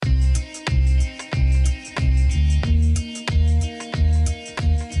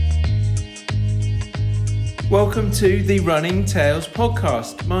Welcome to the Running Tales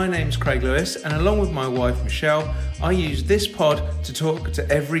podcast. My name's Craig Lewis, and along with my wife Michelle, I use this pod to talk to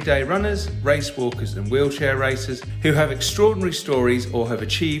everyday runners, race walkers and wheelchair racers who have extraordinary stories or have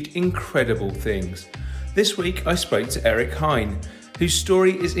achieved incredible things. This week I spoke to Erik Heine, whose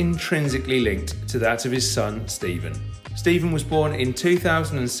story is intrinsically linked to that of his son Stephen. Stephen was born in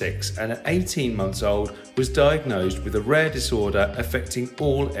 2006 and at 18 months old was diagnosed with a rare disorder affecting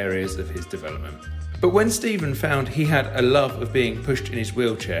all areas of his development. But when Stephen found he had a love of being pushed in his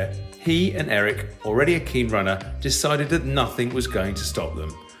wheelchair, he and Erik, already a keen runner, decided that nothing was going to stop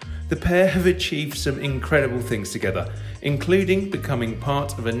them. The pair have achieved some incredible things together, including becoming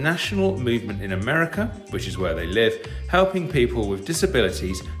part of a national movement in America, which is where they live, helping people with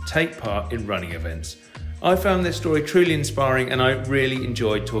disabilities take part in running events. I found their story truly inspiring and I really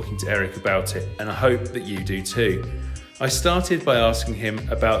enjoyed talking to Erik about it, and I hope that you do too. I started by asking him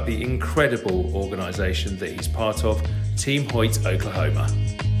about the incredible organisation that he's part of, Team Hoyt Oklahoma.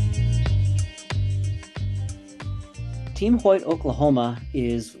 Team Hoyt Oklahoma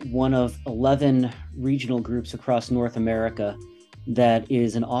is one of 11 regional groups across North America that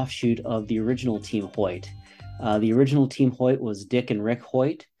is an offshoot of the original Team Hoyt. The original Team Hoyt was Dick and Rick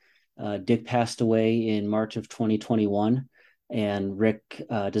Hoyt. Dick passed away in March of 2021, and Rick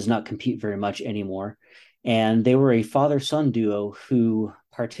does not compete very much anymore. And they were a father-son duo who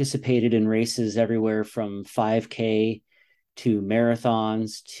participated in races everywhere from 5K to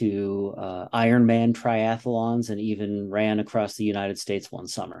marathons to Ironman triathlons, and even ran across the United States one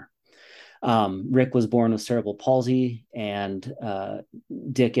summer. Rick was born with cerebral palsy, and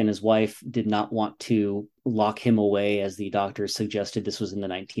Dick and his wife did not want to lock him away, as the doctors suggested. This was in the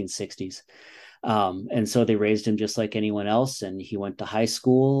 1960s. And so they raised him just like anyone else, and he went to high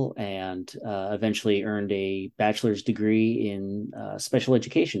school and eventually earned a bachelor's degree in special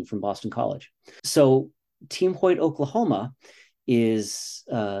education from Boston College. So Team Hoyt Oklahoma is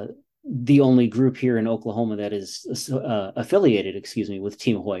the only group here in Oklahoma that is affiliated, with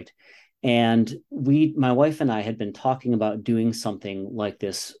Team Hoyt. And my wife and I had been talking about doing something like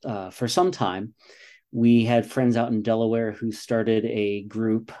this for some time. We had friends out in Delaware who started a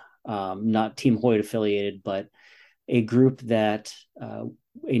group, not Team Hoyt affiliated, but a group that, a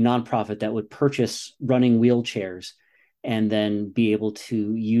nonprofit that would purchase running wheelchairs and then be able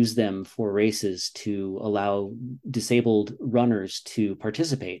to use them for races to allow disabled runners to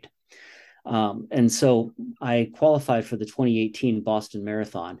participate. And so I qualified for the 2018 Boston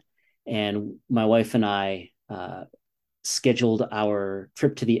Marathon, and my wife and I scheduled our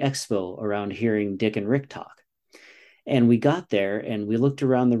trip to the expo around hearing Dick and Rick talk. And we got there and we looked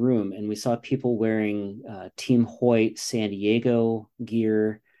around the room and we saw people wearing Team Hoyt San Diego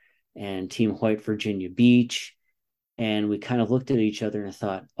gear and Team Hoyt Virginia Beach. And we kind of looked at each other and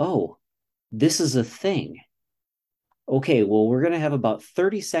thought, oh, this is a thing. Okay, well, we're going to have about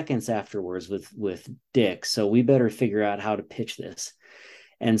 30 seconds afterwards with Dick, so we better figure out how to pitch this.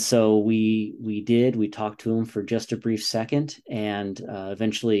 And so we did. We talked to him for just a brief second and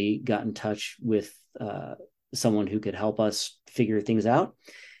eventually got in touch with someone who could help us figure things out.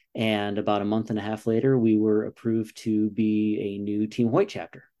 And about a month and a half later, we were approved to be a new Team Hoyt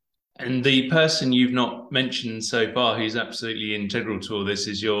chapter. And the person you've not mentioned so far who's absolutely integral to all this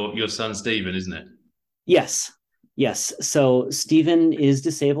is your son, Stephen, isn't it? Yes. So Stephen is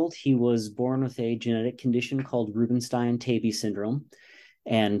disabled. He was born with a genetic condition called Rubinstein-Taybi syndrome.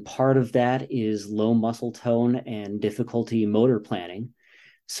 And part of that is low muscle tone and difficulty motor planning.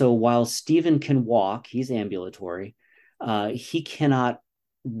 So while Stephen can walk, he's ambulatory, he cannot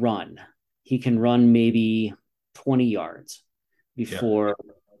run. He can run maybe 20 yards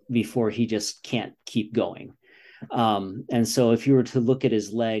before he just can't keep going. And so if you were to look at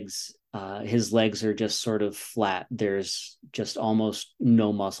his legs are just sort of flat. There's just almost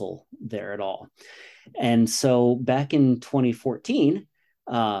no muscle there at all. And so back in 2014,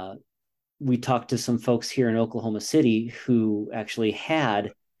 we talked to some folks here in Oklahoma City who actually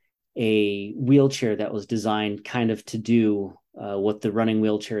had a wheelchair that was designed kind of to do what the running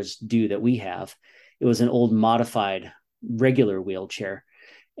wheelchairs do that we have. It was an old modified regular wheelchair.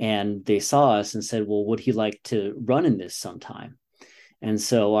 And they saw us and said, well, would he like to run in this sometime? And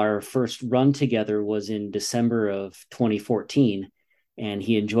so our first run together was in December of 2014. And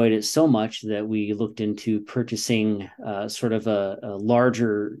he enjoyed it so much that we looked into purchasing sort of a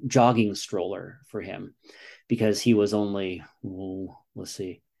larger jogging stroller for him, because he was only,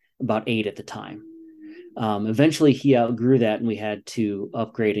 about 8 at the time. Eventually he outgrew that and we had to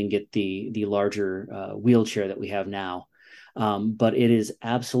upgrade and get the larger wheelchair that we have now. But it is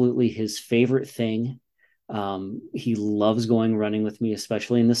absolutely his favorite thing. He loves going running with me,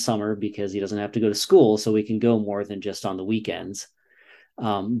 especially in the summer, because he doesn't have to go to school, so we can go more than just on the weekends.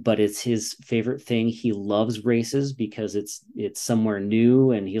 But it's his favorite thing. He loves races because it's somewhere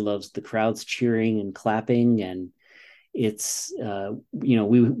new, and he loves the crowds cheering and clapping. And it's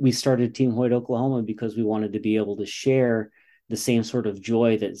we started Team Hoyt Oklahoma because we wanted to be able to share the same sort of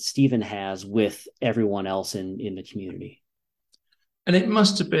joy that Stephen has with everyone else in the community. And it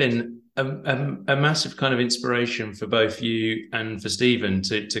must have been a massive kind of inspiration for both you and for Stephen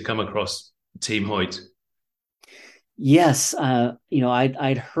to come across Team Hoyt. Yes,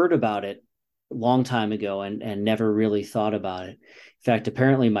 I'd heard about it a long time ago and never really thought about it. In fact,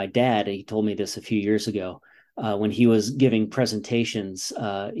 apparently my dad, he told me this a few years ago, when he was giving presentations,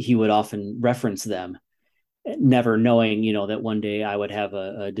 he would often reference them, never knowing, that one day I would have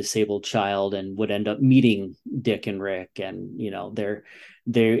a disabled child and would end up meeting Dick and Rick. And,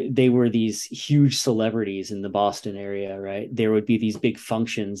 they were these huge celebrities in the Boston area, right? There would be these big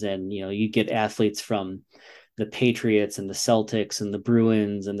functions, and, you'd get athletes from the Patriots and the Celtics and the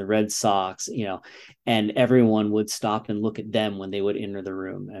Bruins and the Red Sox, and everyone would stop and look at them when they would enter the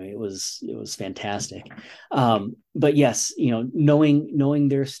room. I mean, it was fantastic. But yes, knowing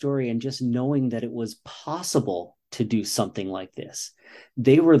their story and just knowing that it was possible to do something like this,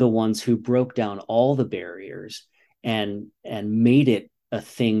 they were the ones who broke down all the barriers and made it a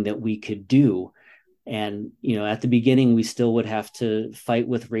thing that we could do. And at the beginning we still would have to fight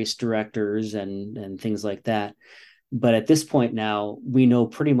with race directors and things like that, but at this point now we know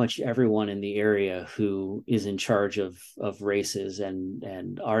pretty much everyone in the area who is in charge of races,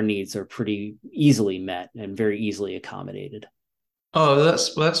 and our needs are pretty easily met and very easily accommodated. Oh,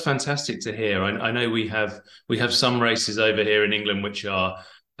 that's fantastic to hear. I know we have some races over here in England which are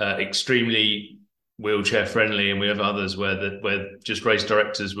extremely wheelchair friendly, and we have others where just race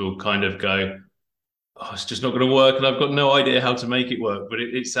directors will kind of go, oh, it's just not going to work, and I've got no idea how to make it work. But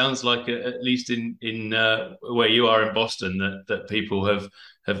it sounds like at least in where you are in Boston, that people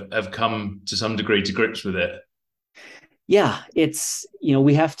have come to some degree to grips with it. Yeah, it's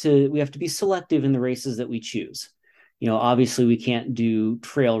we have to be selective in the races that we choose. Obviously we can't do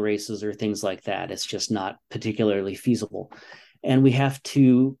trail races or things like that. It's just not particularly feasible. And we have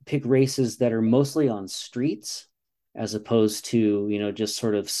to pick races that are mostly on streets as opposed to, just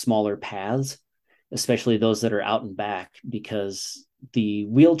sort of smaller paths, especially those that are out and back, because the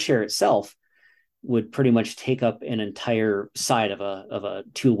wheelchair itself would pretty much take up an entire side of a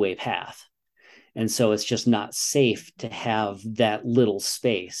two-way path. And so it's just not safe to have that little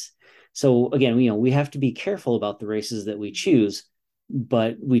space. So again, we have to be careful about the races that we choose,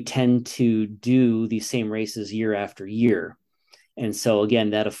 but we tend to do these same races year after year. And so again,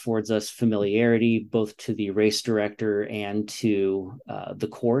 that affords us familiarity both to the race director and to the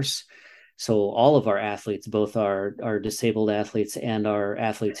course. So all of our athletes, both our disabled athletes and our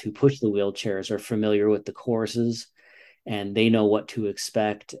athletes who push the wheelchairs, are familiar with the courses, and they know what to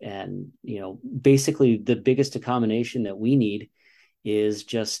expect. And basically the biggest accommodation that we need is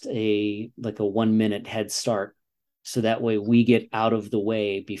just a 1 minute head start, so that way we get out of the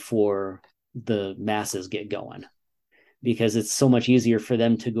way before the masses get going, because it's so much easier for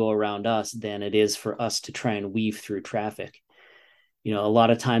them to go around us than it is for us to try and weave through traffic. A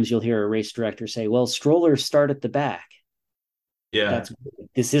lot of times you'll hear a race director say, well, strollers start at the back. Yeah.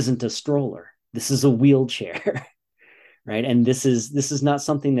 This isn't a stroller. This is a wheelchair. Right. And this is not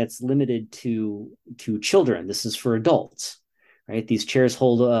something that's limited to children. This is for adults. Right. These chairs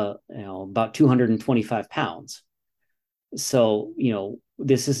hold about 225 pounds. So,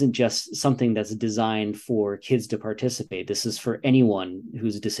 this isn't just something that's designed for kids to participate. This is for anyone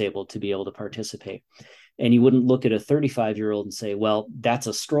who's disabled to be able to participate. And you wouldn't look at a 35-year-old and say, well, that's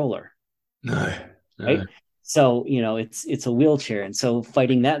a stroller. No. Right. So, it's a wheelchair. And so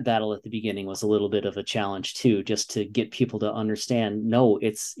fighting that battle at the beginning was a little bit of a challenge too, just to get people to understand, no,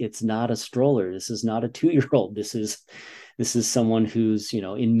 it's not a stroller. This is not a 2-year-old. This is someone who's,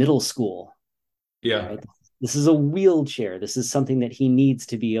 in middle school. Yeah. Right? This is a wheelchair. This is something that he needs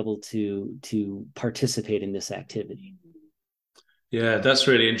to be able to participate in this activity. Yeah, that's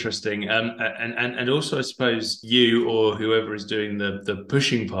really interesting. And also, I suppose you or whoever is doing the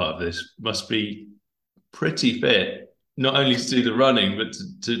pushing part of this must be pretty fit, not only to do the running, but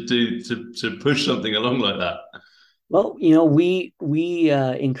to push something along like that. Well, we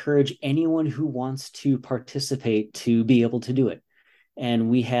encourage anyone who wants to participate to be able to do it. And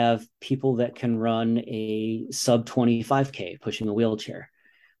we have people that can run a sub 25K pushing a wheelchair.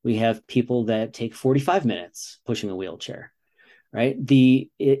 We have people that take 45 minutes pushing a wheelchair. Right.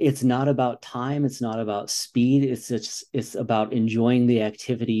 It's not about time. It's not about speed. It's about enjoying the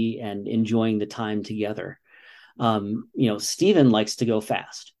activity and enjoying the time together. Steven likes to go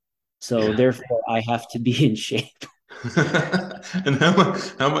fast. So Yeah. therefore I have to be in shape. And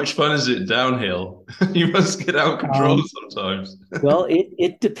how much fun is it downhill? You must get out of control Um, sometimes. well,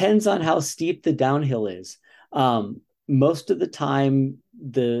 it depends on how steep the downhill is. Most of the time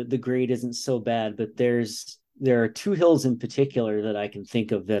the grade isn't so bad, but there are two hills in particular that I can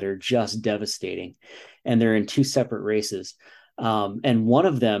think of that are just devastating, and they're in two separate races. And one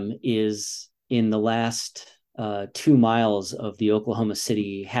of them is in the last 2 miles of the Oklahoma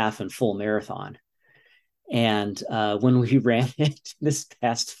City half and full marathon. And when we ran it this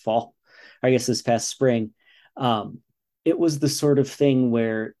past fall, I guess this past spring, um, it was the sort of thing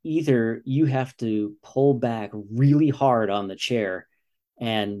where either you have to pull back really hard on the chair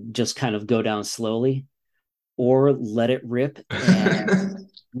and just kind of go down slowly, or let it rip and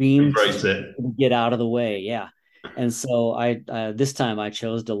scream to Embrace it. get out of the way. Yeah. And so I this time I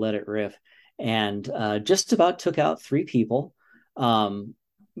chose to let it rip, and just about took out three people. Um,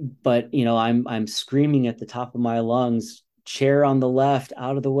 but I'm screaming at the top of my lungs, chair on the left,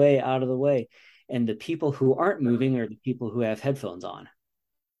 out of the way, out of the way. And the people who aren't moving are the people who have headphones on.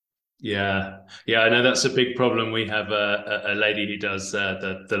 Yeah, yeah, I know that's a big problem. We have a lady who does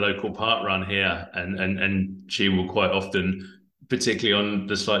the local park run here, and she will quite often, particularly on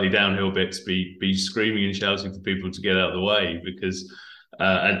the slightly downhill bits, be screaming and shouting for people to get out of the way because,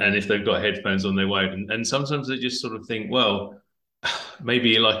 and if they've got headphones on, they won't. And sometimes they just sort of think, well,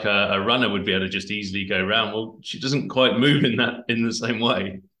 maybe like a runner would be able to just easily go around. Well, she doesn't quite move in the same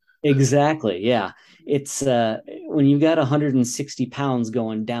way. Exactly. Yeah. It's when you've got 160 pounds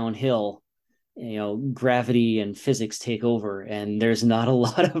going downhill, gravity and physics take over, and there's not a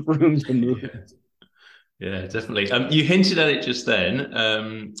lot of room to move. Yeah. Yeah, definitely. You hinted at it just then,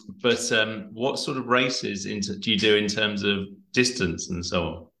 but what sort of races do you do in terms of distance and so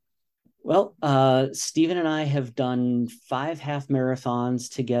on? Well, Stephen and I have done 5 half marathons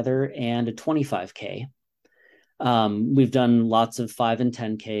together and a 25K. We've done lots of 5 and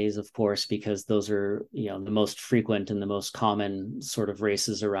 10Ks, of course, because those are, the most frequent and the most common sort of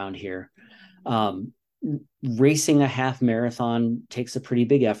races around here. Um, Racing a half marathon takes a pretty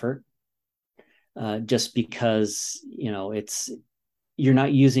big effort, just because, you're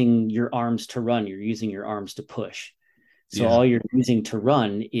not using your arms to run, you're using your arms to push. So Yeah. all you're using to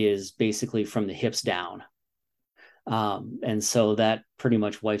run is basically from the hips down. And so that pretty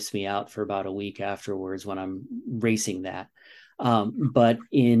much wipes me out for about a week afterwards when I'm racing that. But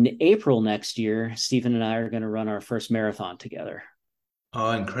in April next year, Stephen and I are going to run our first marathon together.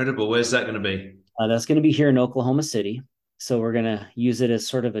 Oh, incredible. Where's that going to be? That's going to be here in Oklahoma City. So we're going to use it as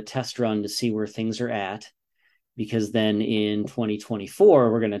sort of a test run to see where things are at. Because then in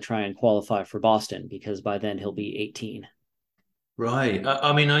 2024, we're going to try and qualify for Boston because by then he'll be 18. Right.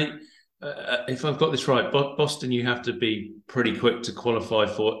 I mean, if I've got this right, Boston, you have to be pretty quick to qualify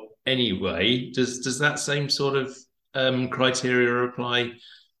for anyway. Does that same sort of criteria apply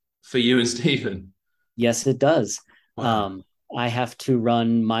for you and Stephen? Yes, it does. Wow. Um, I have to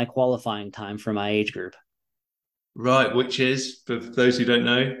run my qualifying time for my age group. Right, which is, for those who don't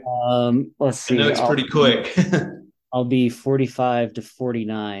know, Let's I know see. it's pretty quick. I'll be 45 to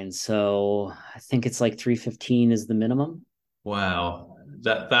 49, so I think it's like 3:15 is the minimum. Wow.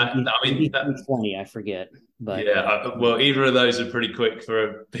 I Maybe mean, that, 3:20, I forget. But yeah, well, either of those are pretty quick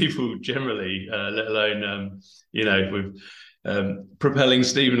for people generally, let alone, with propelling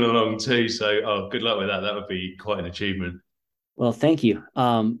Stephen along too. So, oh, good luck with that. That would be quite an achievement. well, thank you.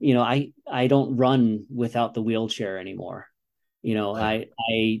 I don't run without the wheelchair anymore. I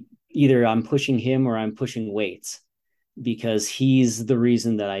either I'm pushing him or I'm pushing weights because he's the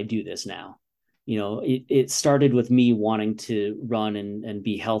reason that I do this now. It started with me wanting to run and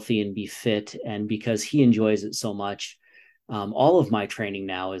be healthy and be fit. And because he enjoys it so much, all of my training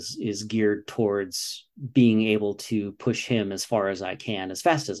now is geared towards being able to push him as far as I can, as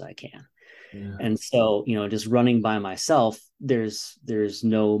fast as I can. Yeah. And so, just running by myself, there's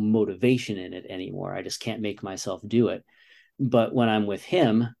no motivation in it anymore. I just can't make myself do it. But when I'm with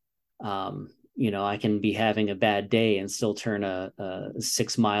him, I can be having a bad day and still turn a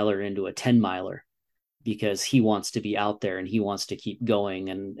 6 miler into a 10 miler because he wants to be out there and he wants to keep going.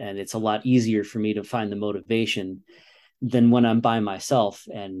 And it's a lot easier for me to find the motivation than when I'm by myself.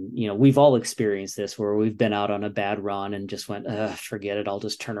 And, we've all experienced this where we've been out on a bad run and just went, forget it. I'll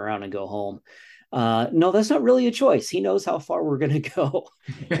just turn around and go home. No, that's not really a choice. He knows how far we're going to go.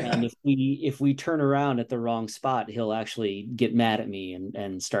 And if we turn around at the wrong spot, he'll actually get mad at me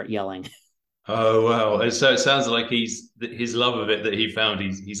and start yelling. Oh wow! And so it sounds like his love of it that he found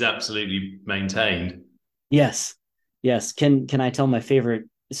he's absolutely maintained. Yes. Yes. Can I tell my favorite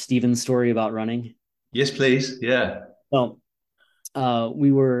Steven story about running? Yes, please. Yeah. So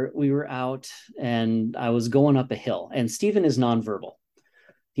we were out, and I was going up a hill, and Stephen is nonverbal.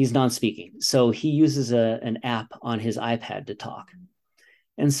 He's non-speaking. So he uses an app on his iPad to talk.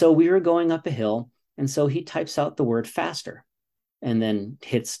 And so we were going up a hill, and so he types out the word faster and then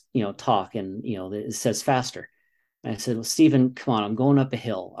hits, talk, and it says faster. And I said, well, Stephen, come on, I'm going up a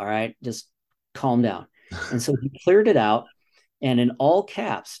hill. All right, just calm down. And so he cleared it out and in all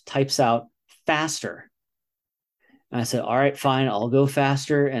caps types out faster. And I said, all right, fine, I'll go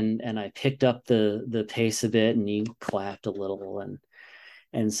faster. And I picked up the pace a bit, and he clapped a little,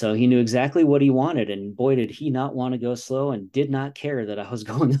 and so he knew exactly what he wanted. And boy, did he not want to go slow, and did not care that I was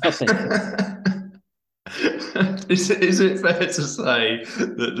going up a hill. Is it fair to say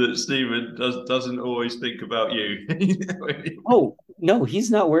that Stephen doesn't always think about you? Oh, no, he's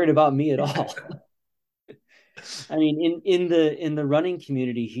not worried about me at all. I mean, in the running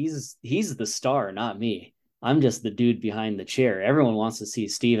community, he's the star, not me. I'm just the dude behind the chair. Everyone wants to see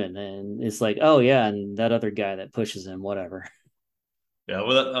Steven, and it's like, oh yeah, and that other guy that pushes him, whatever. Yeah,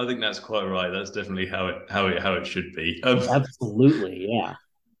 well, I think that's quite right. That's definitely how it should be. Absolutely, yeah.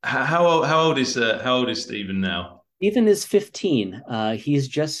 How old is Stephen now? Steven is 15. He's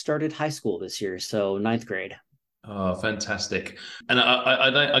just started high school this year, so ninth grade. Oh, fantastic! And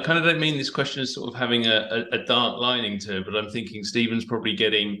I kind of don't mean this question as sort of having a dark lining to it, but I'm thinking Stephen's probably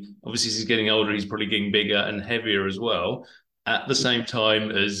getting, obviously, as he's getting older, he's probably getting bigger and heavier as well. At the same time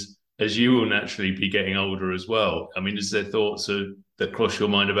as you will naturally be getting older as well. I mean, is there thoughts that cross your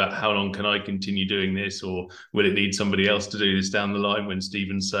mind about how long can I continue doing this, or will it need somebody else to do this down the line when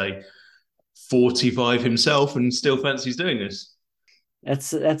Stephen's say 45 himself and still fancies doing this?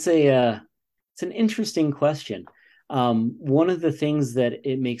 That's it's an interesting question. One of the things that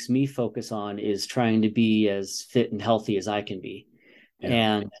it makes me focus on is trying to be as fit and healthy as I can be. Yeah.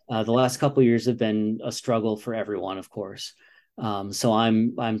 And the last couple of years have been a struggle for everyone, of course. So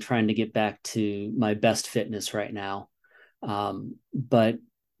I'm trying to get back to my best fitness right now. But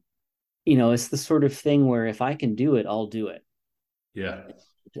it's the sort of thing where if I can do it, I'll do it. Yeah.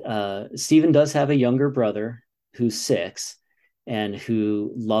 Stephen does have a younger brother who's 6 and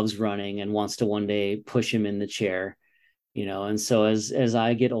who loves running and wants to one day push him in the chair. And so as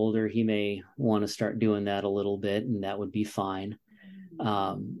I get older, he may want to start doing that a little bit, and that would be fine.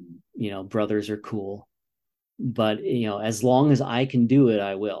 Brothers are cool, but as long as I can do it,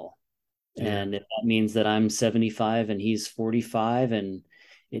 I will. Yeah. And if that means that I'm 75 and he's 45 and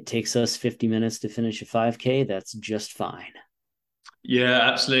it takes us 50 minutes to finish a 5K, that's just fine. Yeah,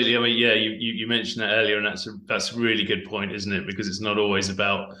 absolutely. I mean, yeah, you mentioned that earlier, and that's a really good point, isn't it? Because it's not always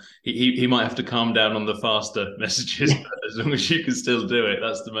about he might have to calm down on the faster messages, but as long as you can still do it,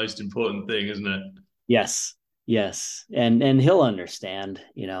 that's the most important thing, isn't it? Yes, yes, and he'll understand.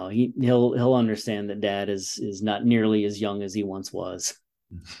 He'll understand that Dad is not nearly as young as he once was.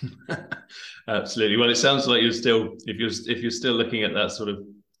 Absolutely. Well, it sounds like you're still, if you're still looking at that sort of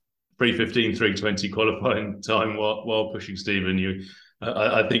 3:15, 3:20 qualifying time while pushing Stephen,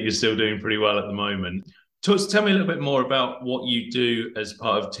 I think you're still doing pretty well at the moment. Tell me a little bit more about what you do as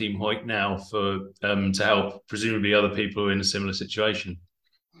part of Team Hoyt now to help presumably other people in a similar situation.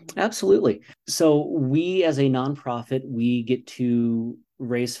 Absolutely. So we, as a nonprofit, we get to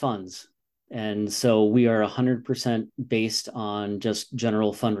raise funds. And so we are 100% based on just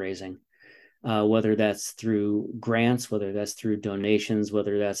general fundraising, whether that's through grants, whether that's through donations,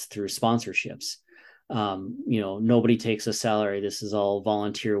 whether that's through sponsorships. Nobody takes a salary. This is all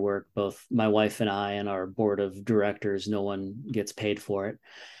volunteer work. Both my wife and I and our board of directors, no one gets paid for it.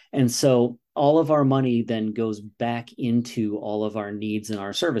 And so all of our money then goes back into all of our needs and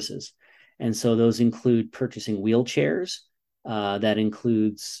our services. And so those include purchasing wheelchairs. That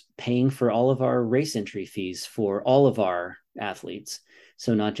includes paying for all of our race entry fees for all of our athletes.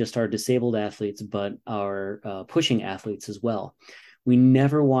 So not just our disabled athletes, but our pushing athletes as well. We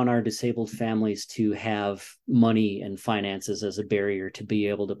never want our disabled families to have money and finances as a barrier to be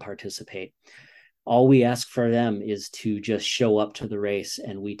able to participate. All we ask for them is to just show up to the race,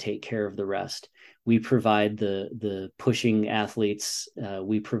 and we take care of the rest. We provide the pushing athletes.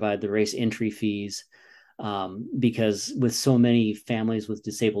 We provide the race entry fees, because with so many families with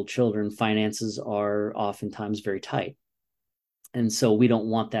disabled children, finances are oftentimes very tight. And so we don't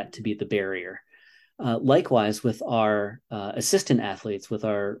want that to be the barrier. Likewise, with our assistant athletes, with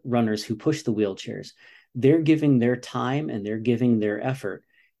our runners who push the wheelchairs, they're giving their time and they're giving their effort,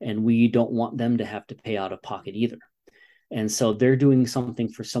 and we don't want them to have to pay out of pocket either. And so they're doing something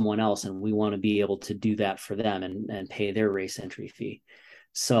for someone else, and we want to be able to do that for them and pay their race entry fee.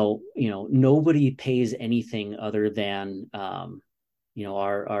 So, nobody pays anything other than,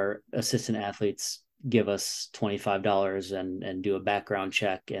 our assistant athletes give us $25 and do a background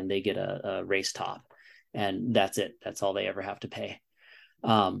check, and they get a race top, and that's it. That's all they ever have to pay.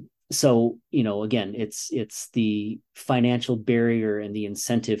 So, again, it's the financial barrier and the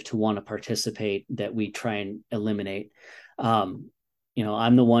incentive to want to participate that we try and eliminate.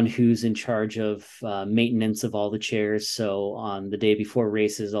 I'm the one who's in charge of maintenance of all the chairs. So on the day before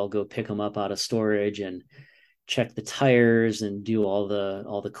races, I'll go pick them up out of storage and check the tires and do all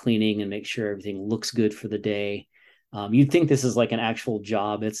the cleaning and make sure everything looks good for the day. You'd think this is like an actual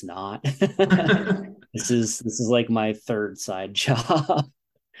job. It's not. This is like my third side job.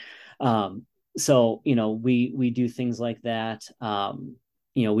 So, we do things like that.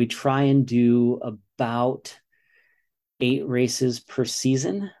 We try and do about 8 races per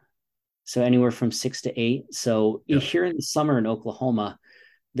season. So anywhere from 6 to 8. So here in the summer in Oklahoma,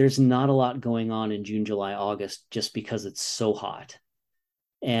 there's not a lot going on in June, July, August, just because it's so hot.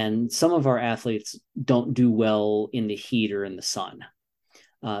 And some of our athletes don't do well in the heat or in the sun.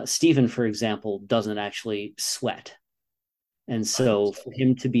 Stephen, for example, doesn't actually sweat. And so for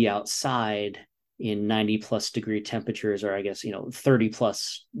him to be outside in 90 plus degree temperatures, or I guess, 30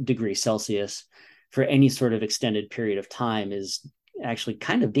 plus degrees Celsius for any sort of extended period of time is actually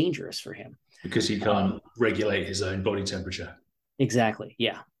kind of dangerous for him. Because he can't regulate his own body temperature. Exactly.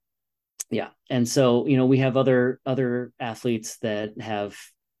 Yeah. Yeah. And so, we have other athletes that have,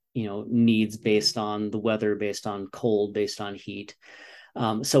 needs based on the weather, based on cold, based on heat.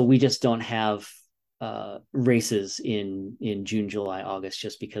 So we just don't have races in June, July, August,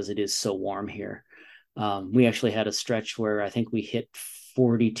 just because it is so warm here. We actually had a stretch where I think we hit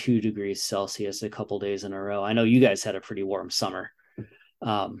 42 degrees Celsius a couple days in a row. I know you guys had a pretty warm summer.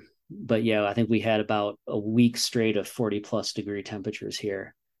 But yeah, I think we had about a week straight of 40 plus degree temperatures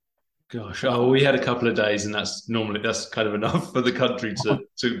here. Gosh, we had a couple of days, and that's kind of enough for the country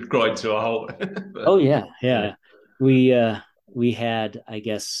to grind to a halt. Oh yeah. We had, I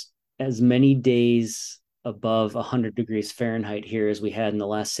guess, as many days above 100 degrees Fahrenheit here as we had in the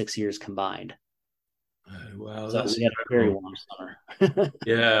last 6 years combined. Oh, wow, so that's we had a very warm summer.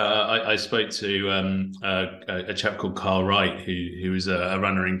 Yeah, I spoke to a chap called Carl Wright, who was a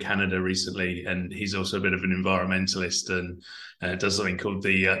runner in Canada recently, and he's also a bit of an environmentalist and does something called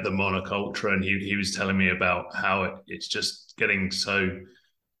the Monarch Ultra, and he was telling me about how it's just getting so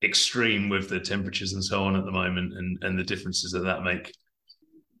extreme with the temperatures and so on at the moment, and the differences that make.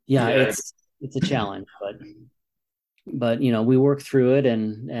 Yeah, it's a challenge, but we work through it,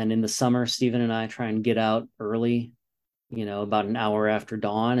 and in the summer, Stephen and I try and get out early, about an hour after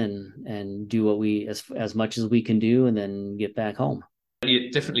dawn, and do what we as much as we can do, and then get back home.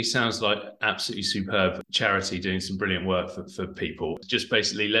 It definitely sounds like absolutely superb charity doing some brilliant work for people. Just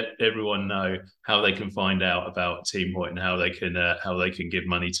basically let everyone know how they can find out about Team Hoyt and how they can give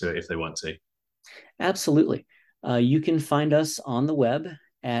money to it if they want to. Absolutely. You can find us on the web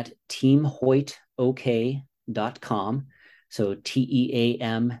at teamhoytok.com. So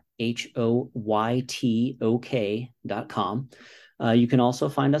TEAMHOYTOK.com. You can also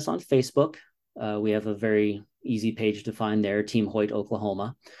find us on Facebook. We have a very easy page to find there, Team Hoyt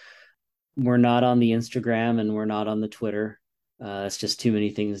Oklahoma. We're not on the Instagram and we're not on the Twitter. It's just too many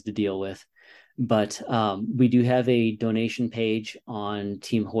things to deal with. But we do have a donation page on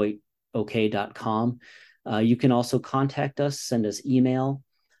teamhoytok.com. You can also contact us, send us email,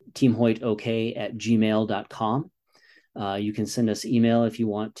 teamhoytok@gmail.com. You can send us email if you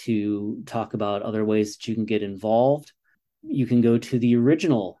want to talk about other ways that you can get involved. You can go to the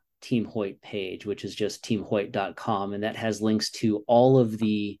original Team Hoyt page, which is just teamhoyt.com, and that has links to all of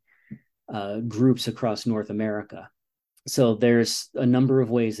the groups across North America. So there's a number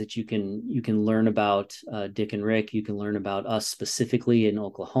of ways that you can learn about Dick and Rick. You can learn about us specifically in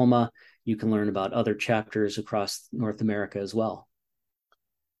Oklahoma. You can learn about other chapters across North America as well.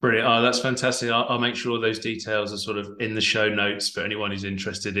 Brilliant. Oh, that's fantastic. I'll make sure those details are sort of in the show notes for anyone who's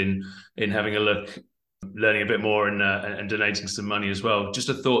interested in having a look, learning a bit more, and donating some money as well. Just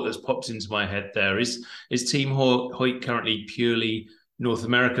a thought that's popped into my head there. Is Team Hoyt currently purely North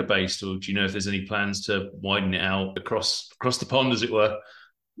America based, or do you know if there's any plans to widen it out across the pond, as it were?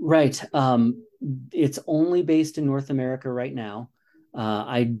 Right. It's only based in North America right now.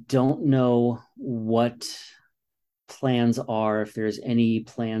 I don't know what plans are, if there's any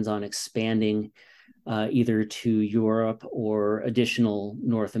plans on expanding either to Europe or additional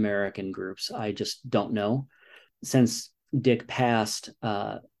North American groups. I just don't know. Since Dick passed,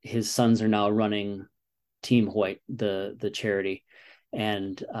 his sons are now running Team Hoyt, the charity.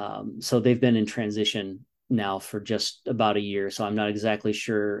 And so they've been in transition now for just about a year. So I'm not exactly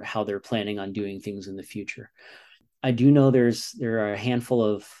sure how they're planning on doing things in the future. I do know there are a handful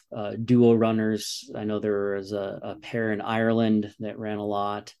of duo runners. I know there was a pair in Ireland that ran a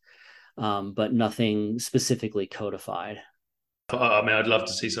lot, but nothing specifically codified. I mean, I'd love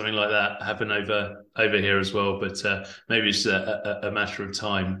to see something like that happen over here as well, but maybe it's a matter of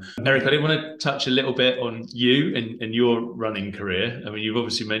time. Erik, I did want to touch a little bit on you and your running career. I mean, you've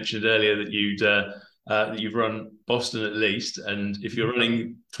obviously mentioned earlier that you've run Boston at least, and if you're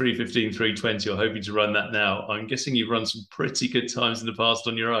running 3:15, 3:20, or hoping to run that now, I'm guessing you've run some pretty good times in the past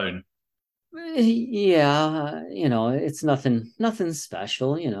on your own. Yeah, it's nothing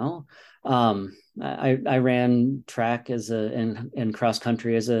special, I ran track and cross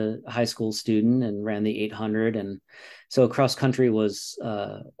country as a high school student and ran the 800, and so cross country was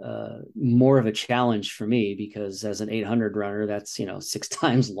more of a challenge for me because as an 800 runner, that's 6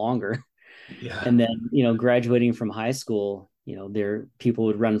 times longer. Yeah. And then graduating from high school, there people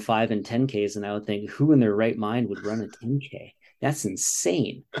would run 5 and 10Ks, and I would think, who in their right mind would run a 10K? That's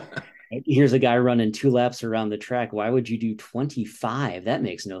insane. Here's a guy running 2 laps around the track. Why would you do 25? That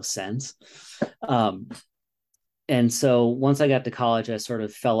makes no sense. And so once I got to college, I sort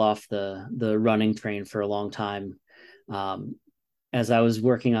of fell off the running train for a long time. As I was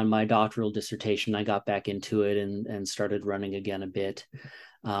working on my doctoral dissertation, I got back into it and started running again a bit.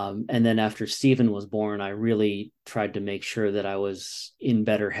 And then after Stephen was born, I really tried to make sure that I was in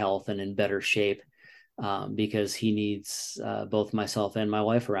better health and in better shape, because he needs both myself and my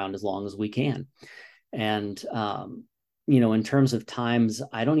wife around as long as we can. And, in terms of times,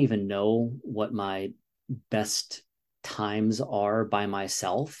 I don't even know what my best times are by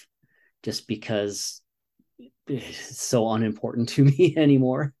myself, just because it's so unimportant to me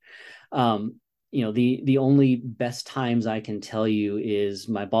anymore. The only best times I can tell you is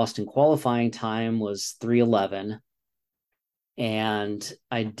my Boston qualifying time was 3:11, and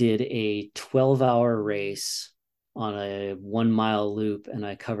I did a 12-hour race on a 1 mile loop, and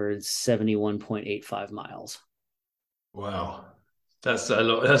I covered 71.85 miles. Wow. That's a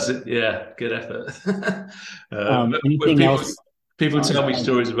lot. That's it. Yeah, good effort. When Anything else? people tell me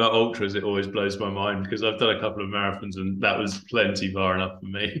stories about ultras, it always blows my mind because I've done a couple of marathons and that was plenty far enough for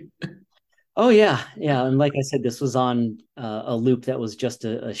me. Oh yeah, yeah. And like I said, this was on a loop that was just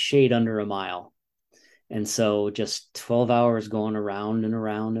a shade under a mile, and so just 12 hours going around and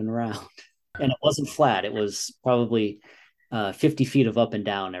around and around. And it wasn't flat; it was probably 50 feet of up and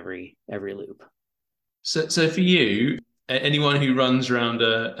down every loop. So for you, anyone who runs around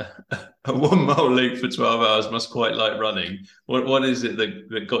a 1 mile loop for 12 hours must quite like running. What is it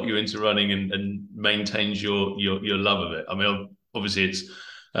that got you into running and maintains your love of it? I mean, obviously it's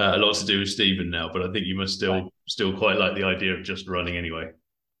a lot to do with Stephen now, but I think you must Right. still quite like the idea of just running anyway.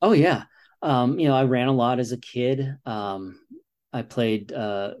 Oh yeah. I ran a lot as a kid. I played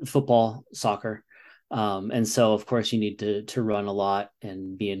football, soccer. And so of course you need to run a lot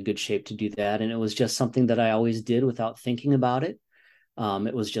and be in good shape to do that. And it was just something that I always did without thinking about it.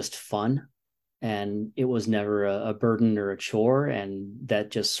 It was just fun, and it was never a burden or a chore. And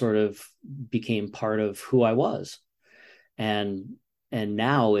that just sort of became part of who I was. And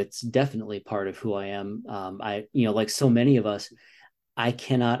now it's definitely part of who I am. Like so many of us, I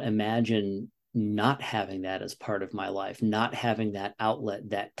cannot imagine not having that as part of my life, not having that outlet,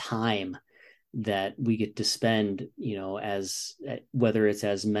 that time that we get to spend, as whether it's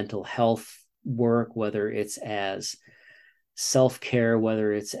as mental health work, whether it's as self-care,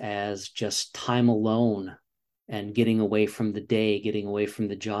 whether it's as just time alone and getting away from the day, getting away from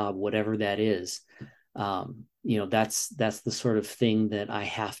the job, whatever that is. That's the sort of thing that I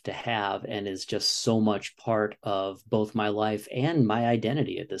have to have, and is just so much part of both my life and my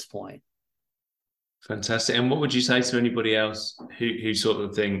identity at this point. Fantastic. And what would you say to anybody else who sort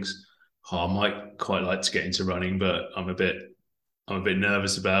of thinks, "Oh, I might quite like to get into running, but I'm a bit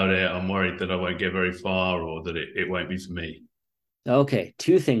nervous about it. I'm worried that I won't get very far or that it won't be for me." Okay,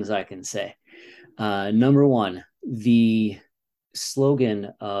 two things I can say. Number one, the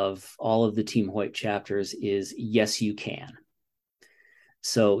slogan of all of the Team Hoyt chapters is "Yes, you can."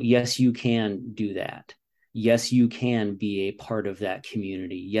 So, yes, you can do that. Yes, you can be a part of that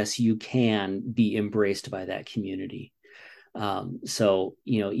community. Yes, you can be embraced by that community. So,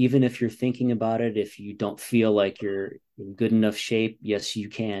 even if you're thinking about it, if you don't feel like you're in good enough shape, yes, you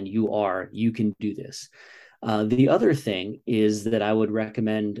can. You can do this. The other thing is that I would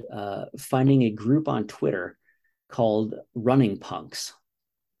recommend finding a group on Twitter called Running Punks.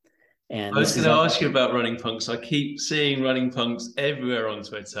 And I was this going is to ask you about running punks. I keep seeing running punks everywhere on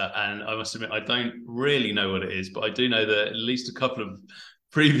Twitter, and I must admit I don't really know what it is, but I do know that at least a couple of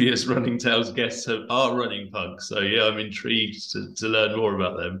previous Running Tales guests are running punks. So yeah, I'm intrigued to learn more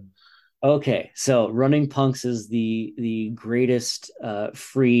about them. Okay, so Running Punks is the greatest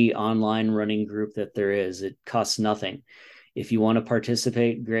free online running group that there is. It costs nothing. If you want to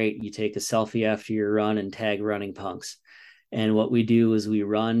participate, great. You take a selfie after your run and tag Running Punks. And what we do is we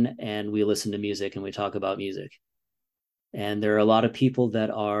run and we listen to music and we talk about music. And there are a lot of people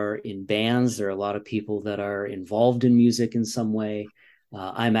that are in bands. There are a lot of people that are involved in music in some way.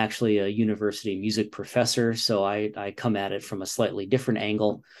 I'm actually a university music professor, so I come at it from a slightly different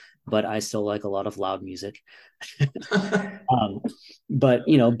angle, but I still like a lot of loud music. um, but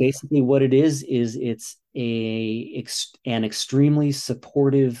basically, what it is it's an extremely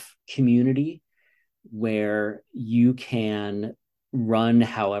supportive community where you can run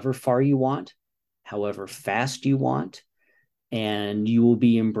however far you want, however fast you want, and you will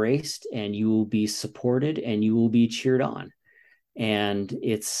be embraced and you will be supported and you will be cheered on. And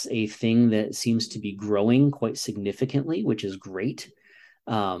it's a thing that seems to be growing quite significantly, which is great.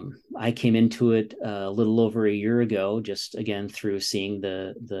 I came into it a little over a year ago, just again through seeing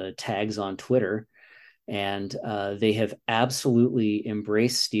the tags on Twitter, and they have absolutely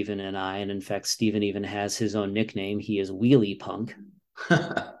embraced Stephen and I. And in fact, Stephen even has his own nickname. He is Wheelie Punk,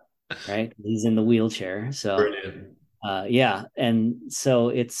 right? He's in the wheelchair, so Brilliant. yeah. And so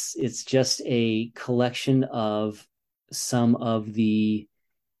it's just a collection of some of the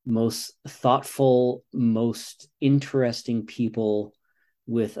most thoughtful, most interesting people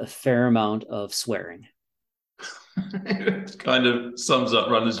with a fair amount of swearing. It kind of sums up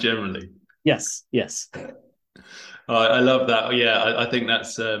runners generally. Yes, yes. I love that. Oh, yeah, I think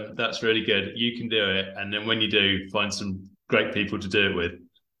that's really good. You can do it, and then when you do, find some great people to do it with.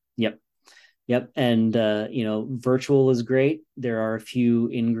 Yep. Yep. And virtual is great. There are a few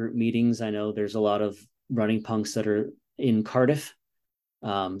in-group meetings. I know there's a lot of running punks that are in Cardiff.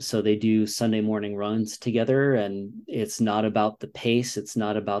 So they do Sunday morning runs together, and it's not about the pace, it's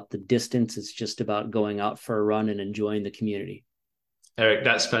not about the distance, it's just about going out for a run and enjoying the community. Erik,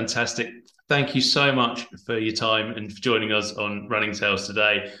 that's fantastic. Thank you so much for your time and for joining us on Running Tales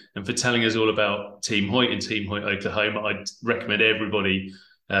today and for telling us all about Team Hoyt and Team Hoyt Oklahoma. I'd recommend everybody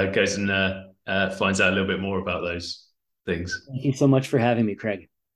goes and finds out a little bit more about those things. Thank you so much for having me, Craig.